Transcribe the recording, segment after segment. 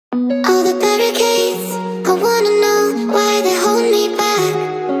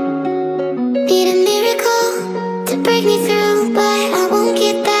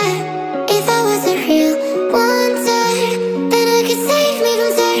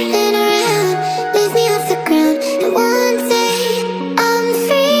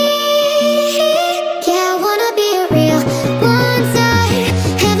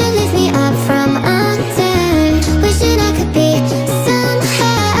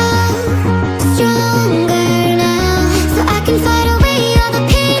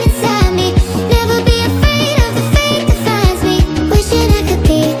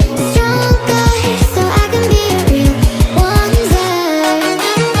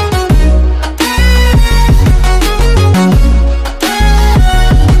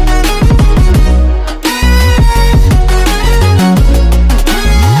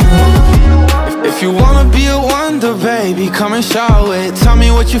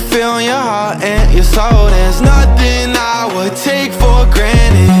what you feel in your heart and your soul. There's nothing I would take for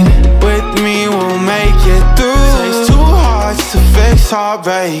granted. With me we'll make it through. Takes two hearts to fix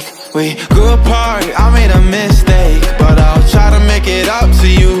heartbreak. We grew apart, I made a mistake, but I'll try to make it up